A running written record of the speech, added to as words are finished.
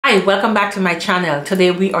Hi, welcome back to my channel.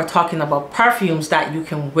 Today we are talking about perfumes that you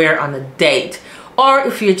can wear on a date, or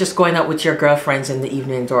if you're just going out with your girlfriends in the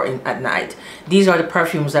evenings or at night. These are the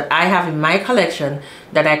perfumes that I have in my collection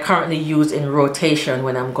that I currently use in rotation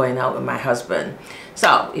when I'm going out with my husband.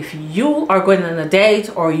 So if you are going on a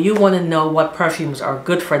date or you want to know what perfumes are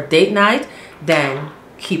good for date night, then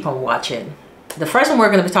keep on watching. The first one we're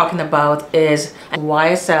going to be talking about is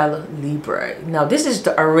YSL Libre. Now this is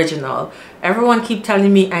the original. Everyone keep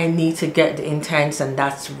telling me I need to get the Intense, and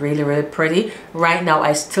that's really pretty. Right now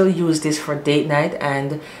I still use this for date night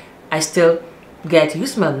and I still get "you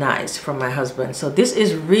smell nice" from my husband. So this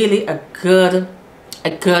is really a good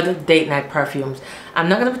date night perfumes. I'm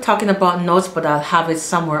not going to be talking about notes, but I'll have it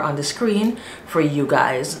somewhere on the screen for you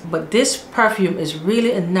guys. But this perfume is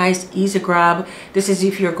really a nice easy grab. This is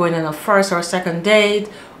if you're going on a first or second date,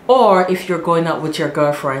 or if you're going out with your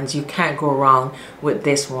girlfriends. You can't go wrong with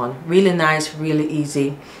this one. Really nice, really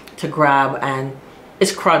easy to grab, and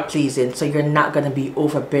it's crowd pleasing, so you're not going to be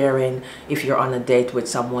overbearing if you're on a date with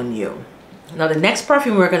someone new. Now the next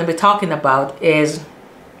perfume we're going to be talking about is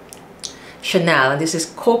Chanel, and this is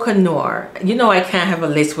Coco Noir. You know I can't have a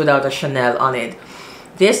list without a Chanel on it.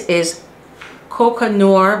 This is Coco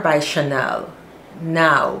Noir by Chanel.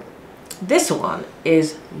 Now this one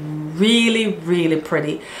is really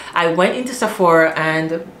pretty. I went into Sephora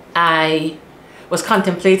and I was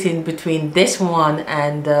contemplating between this one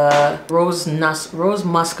and Rose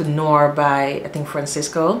Musk Noir by I think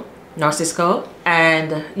Narcisco,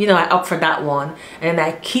 and you know I opt for that one, and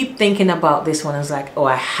I keep thinking about this one. I was like, oh,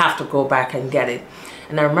 I have to go back and get it.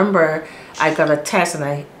 And I remember I got a test and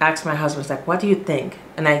I asked my husband, like, what do you think?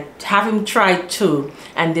 And I have him try two,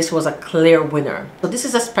 and this was a clear winner. So this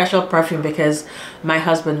is a special perfume because my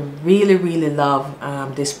husband really love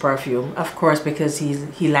this perfume, of course, because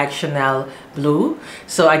he likes Chanel Blue,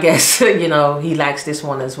 so I guess you know he likes this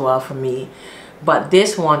one as well for me. But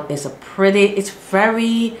this one is a pretty, it's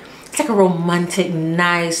like a romantic,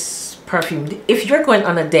 nice perfume. If you're going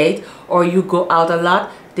on a date or you go out a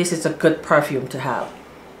lot, this is a good perfume to have.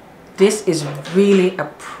 This is really a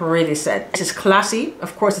pretty scent. This is classy.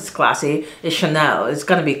 Of course it's classy. It's Chanel. It's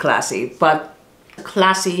gonna be classy, but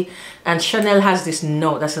classy. And Chanel has this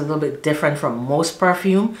note that's a little bit different from most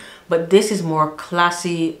perfume, but this is more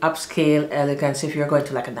classy, upscale elegance. If you're going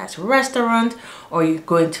to like a nice restaurant or you're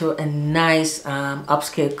going to a nice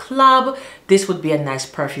upscale club, this would be a nice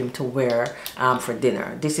perfume to wear for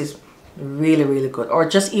dinner. This is really good, or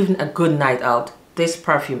just even a good night out. This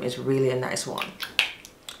perfume is really a nice one.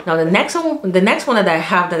 Now the next one that I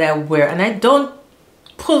have that I wear, and I don't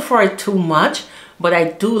pull for it too much, but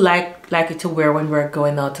I do like it to wear when we're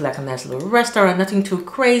going out to like a nice little restaurant. Nothing too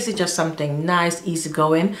crazy, just something nice, easy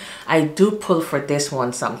going. I do pull for this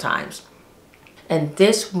one sometimes. And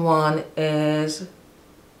this one is,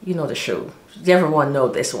 you know, the shoe. Everyone know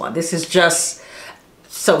this one. This is just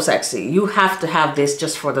so sexy. You have to have this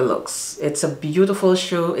just for the looks. It's a beautiful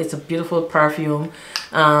shoe. It's a beautiful perfume.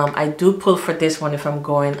 I do pull for this one if I'm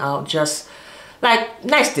going out, just like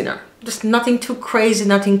nice dinner. Just nothing too crazy,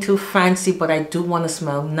 nothing too fancy, but I do want to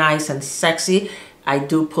smell nice and sexy. I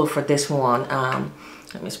do pull for this one.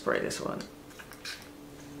 Let me spray this one.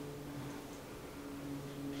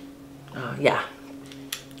 Yeah,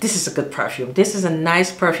 this is a good perfume. This is a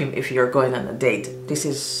nice perfume if you're going on a date. This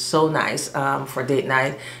is so nice for date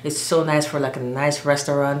night. It's so nice for like a nice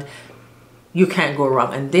restaurant. You can't go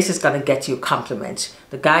wrong, and this is gonna get you compliments.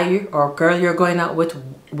 The guy or girl you're going out with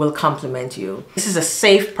will compliment you. This is a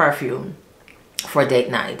safe perfume for date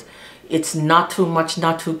night. It's not too much,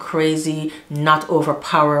 not too crazy, not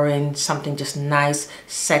overpowering, something just nice,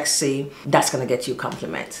 sexy. That's gonna get you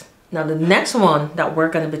compliments. Now the next one that we're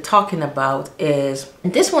gonna be talking about is,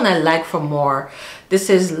 and this one I like for more. This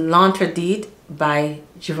is L'Interdit by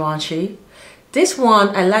Givenchy. This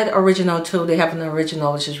one, I like the original too. They have an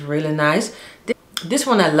original, which is really nice. This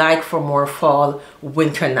one I like for more fall,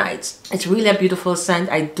 winter nights. It's really a beautiful scent.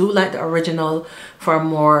 I do like the original for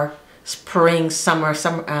more spring, summer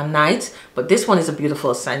nights. But this one is a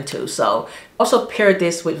beautiful scent too. So also pair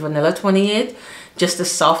this with Vanilla 28, just to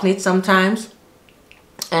soften it sometimes.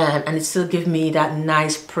 And it still gives me that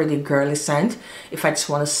nice, pretty, girly scent if I just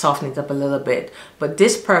want to soften it up a little bit. But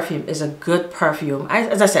this perfume is a good perfume.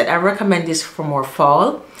 As I said, I recommend this for more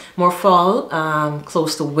fall,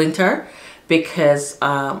 close to winter, because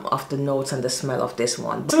of the notes and the smell of this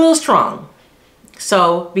one. It's a little strong,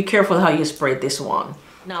 so be careful how you spray this one.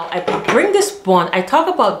 Now I bring this one, I talk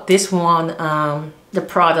about this one, the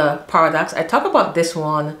Prada Paradox. I talk about this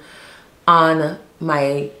one on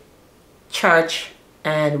my church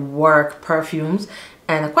and work perfumes,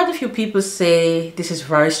 And quite a few people say this is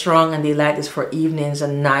very strong and they like this for evenings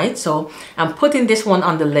and nights. So I'm putting this one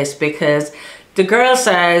on the list because the girl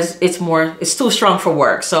says it's too strong for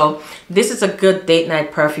work. So this is a good date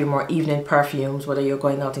night perfume or evening perfumes, whether you're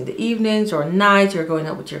going out in the evenings or night, you're going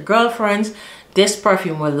out with your girlfriends. This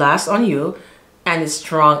perfume will last on you, and it's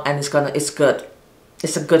strong, and it's good.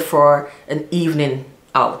 It's good for an evening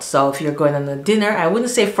out. So if you're going on a dinner, I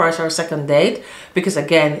wouldn't say first or second date, because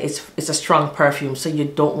again, it's a strong perfume, so you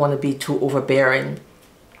don't want to be too overbearing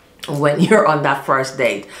when you're on that first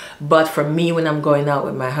date. But for me, when I'm going out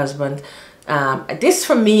with my husband, this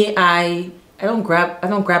for me, I don't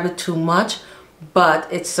grab it too much, but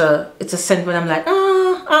it's a scent when I'm like,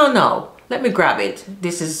 oh, I don't know, let me grab it.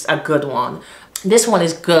 This is a good one. This one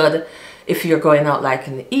is good if you're going out like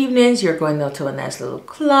in the evenings, you're going out to a nice little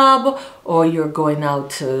club, or you're going out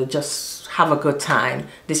to just have a good time.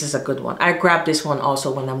 This is a good one. I grab this one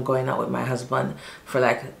also when I'm going out with my husband for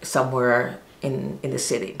like somewhere in the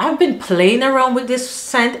city. I've been playing around with this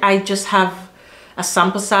scent. I just have a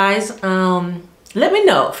sample size. Let me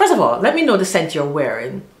know. First of all, let me know the scent you're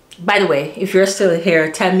wearing. By the way, if you're still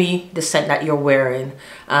here, tell me the scent that you're wearing.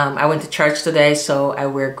 I went to church today, so I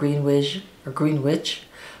wear Green Witch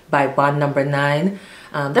by Bond Number 9.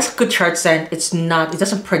 That's a good church scent. It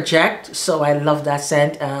doesn't project, so I love that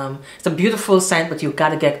scent. It's a beautiful scent, but you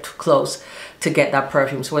gotta get too close to get that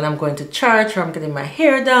perfume. So when I'm going to church or I'm getting my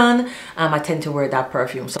hair done, I tend to wear that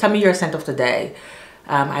perfume. So tell me your scent of the day.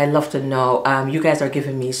 I love to know. You guys are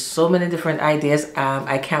giving me so many different ideas.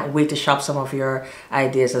 I can't wait to shop some of your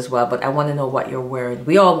ideas as well, but I want to know what you're wearing.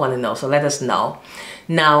 We all want to know, so let us know.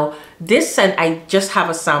 Now, this scent, I just have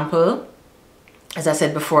a sample. As I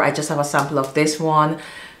said before, I just have a sample of this one.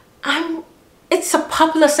 It's a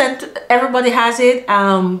popular scent. Everybody has it.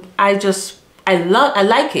 I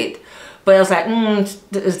like it. But I was like,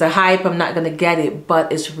 it's the hype. I'm not going to get it.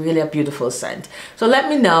 But it's really a beautiful scent. So let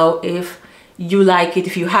me know if you like it,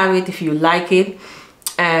 if you have it, if you like it,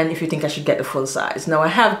 and if you think I should get the full size. Now I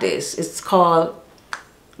have this. It's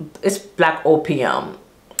Black Opium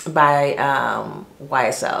by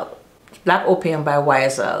YSL. Black Opium by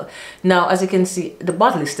YSL. Now, as you can see, the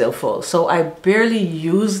bottle is still full, so I barely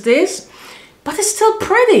use this, but it's still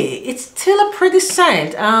pretty. It's still a pretty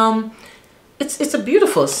scent. It's a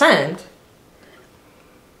beautiful scent.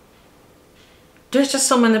 There's just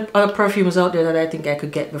so many other perfumes out there that I think I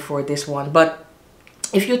could get before this one, but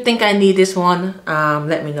if you think I need this one,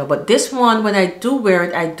 let me know. But this one, when I do wear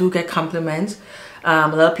it, I do get compliments. A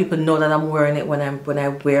lot of people know that I'm wearing it when I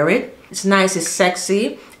wear it. It's nice, it's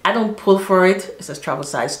sexy. I don't pull for it. It's a travel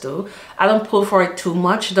size too. I don't pull for it too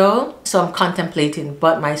much though, so I'm contemplating.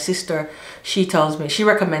 But my sister, she tells me, she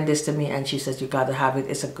recommended this to me, and she says you gotta have it.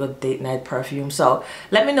 It's a good date night perfume. So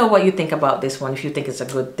let me know what you think about this one, if you think it's a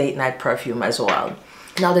good date night perfume as well.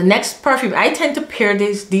 Now the next perfume, I tend to pair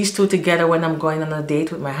these two together when I'm going on a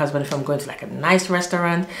date with my husband. If I'm going to like a nice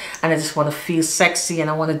restaurant and I just want to feel sexy and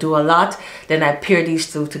I want to do a lot, then I pair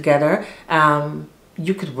these two together.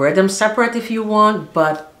 You could wear them separate if you want,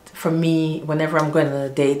 but for me, whenever I'm going on a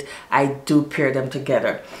date, I do pair them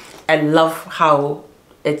together. I love how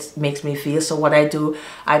it makes me feel. So what I do,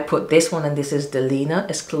 I put this one, and this is the Lena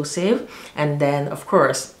exclusive, and then of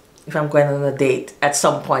course, if I'm going on a date, at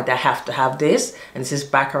some point I have to have this, and this is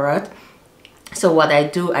Baccarat. So what I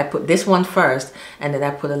do, I put this one first, and then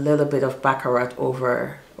I put a little bit of Baccarat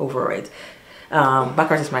over it.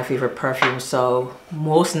 Baccarat is my favorite perfume, so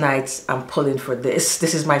most nights I'm pulling for this.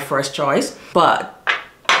 This is my first choice, but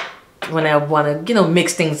when I want to,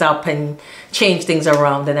 mix things up and change things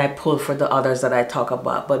around, then I pull for the others that I talk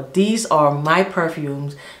about. But these are my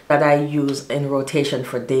perfumes that I use in rotation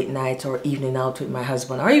for date nights or evening out with my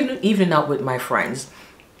husband, or even evening out with my friends.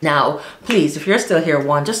 Now, please, if you're still here,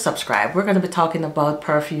 just subscribe. We're going to be talking about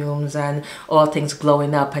perfumes and all things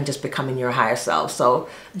glowing up and just becoming your higher self. So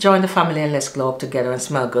join the family and let's glow up together and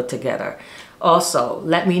smell good together. Also,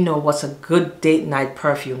 let me know what's a good date night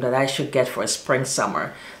perfume that I should get for spring,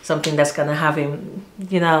 summer. Something that's going to have him,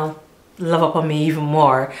 love up on me even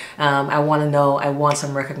more. I want to know. I want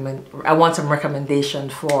some recommendation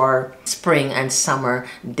for spring and summer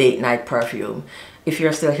date night perfume. If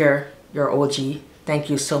you're still here, you're OG.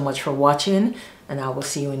 Thank you so much for watching, and I will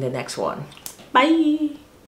see you in the next one. Bye.